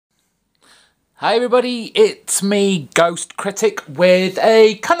Hi everybody, it's me, GhostCritic, with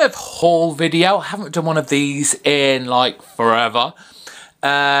a kind of haul video. I haven't done one of these in like forever.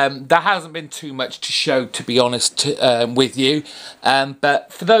 There hasn't been too much to show, to be honest, with you.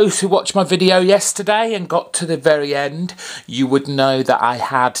 But for those who watched my video yesterday and got to the very end, you would know that I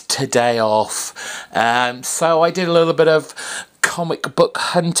had today off. So I did a little bit of comic book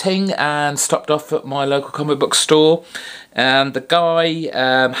hunting and stopped off at my local comic book store. And the guy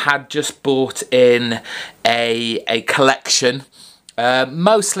had just bought in a collection.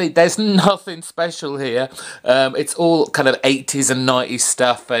 Mostly there's nothing special here. It's all kind of 80s and 90s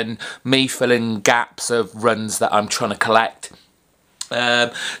stuff and me filling gaps of runs that I'm trying to collect.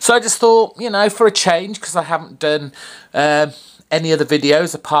 So I just thought, you know, for a change, because I haven't done any other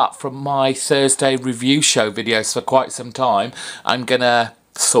videos apart from my Thursday review show videos for quite some time, I'm gonna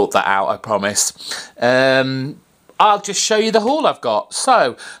sort that out, I promise. I'll just show you the haul I've got.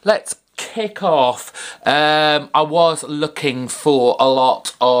 So let's kick off. I was looking for a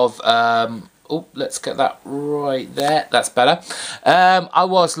lot of oh, let's get that right there. That's better. I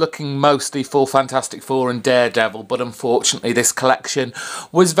was looking mostly for Fantastic Four and Daredevil, but unfortunately this collection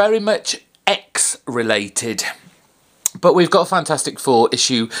was very much X related. But we've got Fantastic Four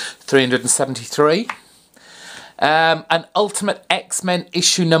issue 373. An Ultimate X-Men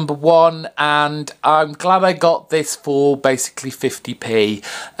issue number 1, and I'm glad I got this for basically 50p.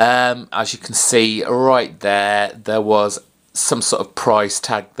 As you can see right there, there was some sort of price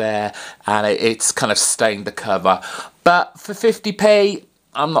tag there, and it's kind of stained the cover. But for 50p,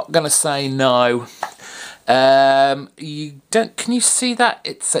 I'm not going to say no. Can you see that?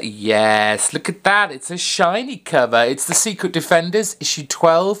 It's a, yes, look at that, it's a shiny cover. It's the Secret Defenders issue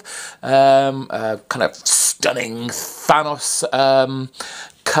 12, kind of stunning Thanos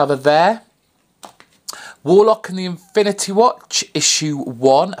cover there. Warlock and the Infinity Watch issue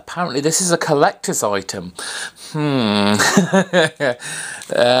 1. Apparently this is a collector's item.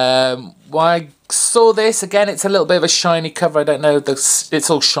 I saw this again. It's a little bit of a shiny cover. I don't know, it's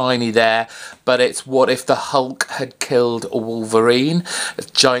all shiny there, but it's What If the Hulk Had Killed Wolverine, a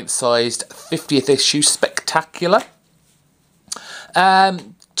giant sized 50th issue spectacular.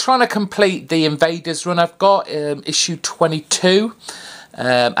 Trying to complete the Invaders run I've got, issue 22,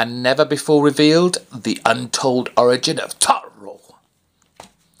 and Never Before Revealed, The Untold Origin of Taro.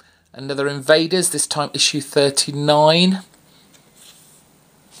 Another Invaders, this time issue 39.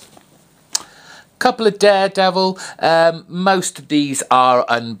 Couple of Daredevil. Most of these are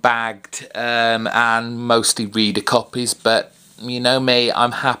unbagged and mostly reader copies, but you know me,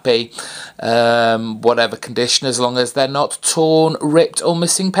 I'm happy whatever condition, as long as they're not torn, ripped or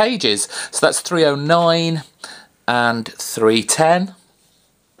missing pages. So that's 309 and 310.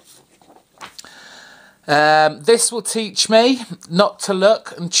 This will teach me not to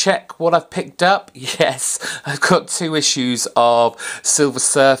look and check what I've picked up. Yes, I've got 2 issues of Silver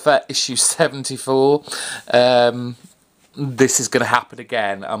Surfer, issue 74. This is going to happen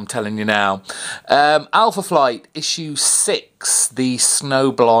again, I'm telling you now. Alpha Flight, issue 6, the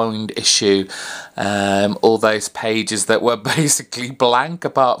Snowblind issue. All those pages that were basically blank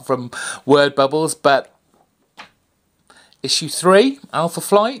apart from word bubbles. But issue 3, Alpha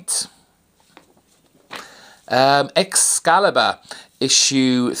Flight. Excalibur,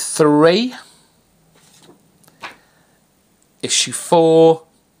 issue 3, issue 4,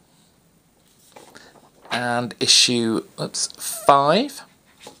 and issue 5.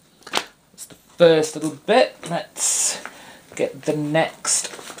 That's the first little bit. Let's get the next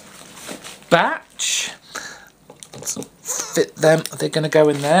batch. Let's fit them. They're going to go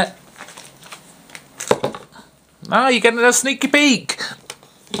in there. Oh, you're getting a sneaky peek.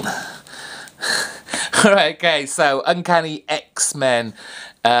 Right, okay, so Uncanny X-Men.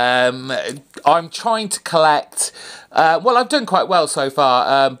 I'm trying to collect, well, I've done quite well so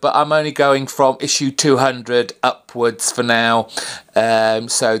far, but I'm only going from issue 200 upwards for now.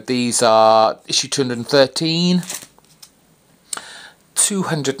 So these are issue 213,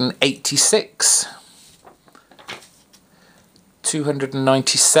 286,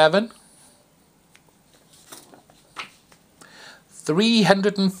 297,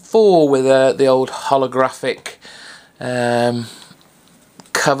 304 with the old holographic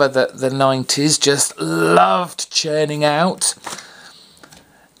cover that the 90s just loved churning out.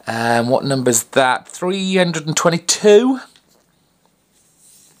 What number's that? 322.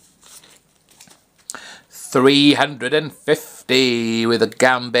 350 with a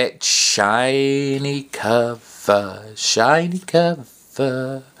Gambit shiny cover. Shiny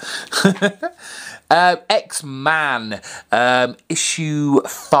cover. X-Man, issue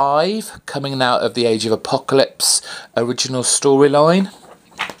 5, coming out of the Age of Apocalypse original storyline.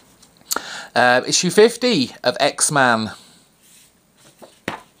 Issue 50 of X-Men.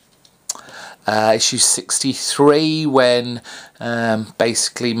 Issue 63, when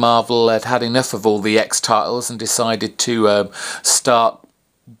basically Marvel had had enough of all the X titles and decided to start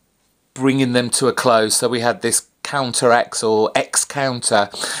bringing them to a close. So we had this Counter X or X Counter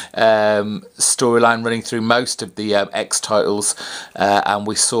storyline running through most of the X titles, and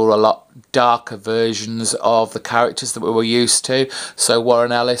we saw a lot darker versions of the characters that we were used to. So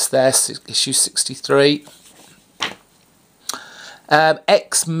Warren Ellis there, issue 63.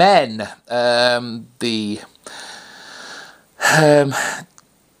 X-Men, the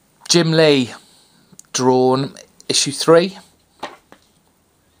Jim Lee drawn, issue 3,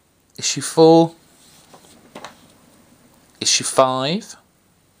 issue 4, issue 5,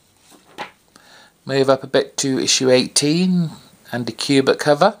 move up a bit to issue 18 and the Cubic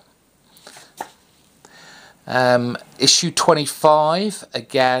cover. Issue 25,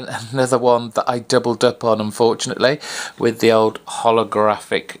 again another one that I doubled up on, unfortunately, with the old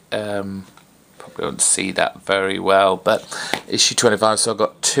holographic, probably won't see that very well, but issue 25, so I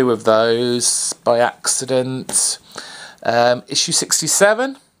got 2 of those by accident. Issue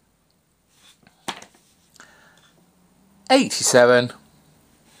 67, 87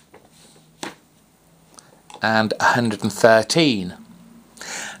 and 113.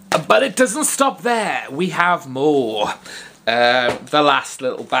 But it doesn't stop there. We have more. The last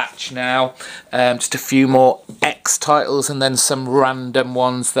little batch now. Just a few more X titles and then some random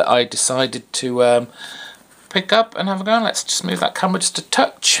ones that I decided to pick up and have a go on. Let's just move that camera just a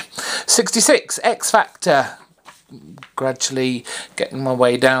touch. 66, X Factor. Gradually getting my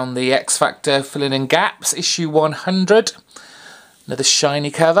way down the X Factor, filling in gaps. Issue 100. Another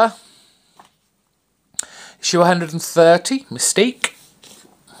shiny cover. Issue 130, Mystique.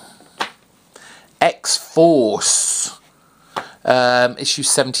 X-Force, issue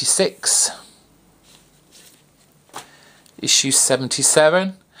 76, issue 77.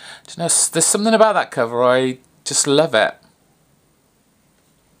 Do you know, there's something about that cover, I just love it.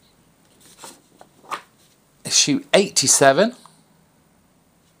 Issue 87,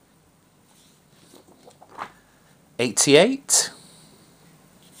 88,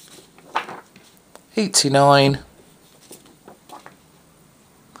 89,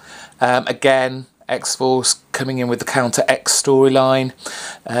 again, X-Force coming in with the Counter X storyline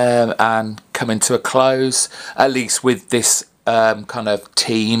and coming to a close, at least with this kind of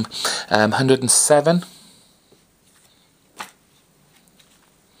team. 107,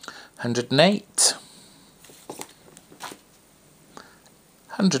 108,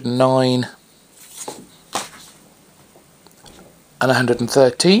 109 and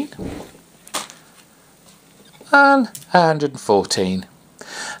 113 and 114.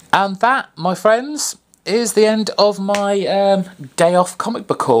 And that, my friends, is the end of my day off comic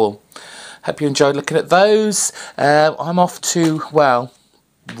book haul. Hope you enjoyed looking at those. I'm off to, well,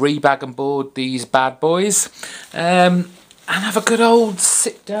 rebag and board these bad boys and have a good old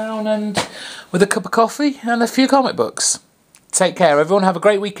sit down and with a cup of coffee and a few comic books. Take care, everyone. Have a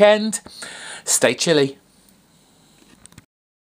great weekend. Stay chilly.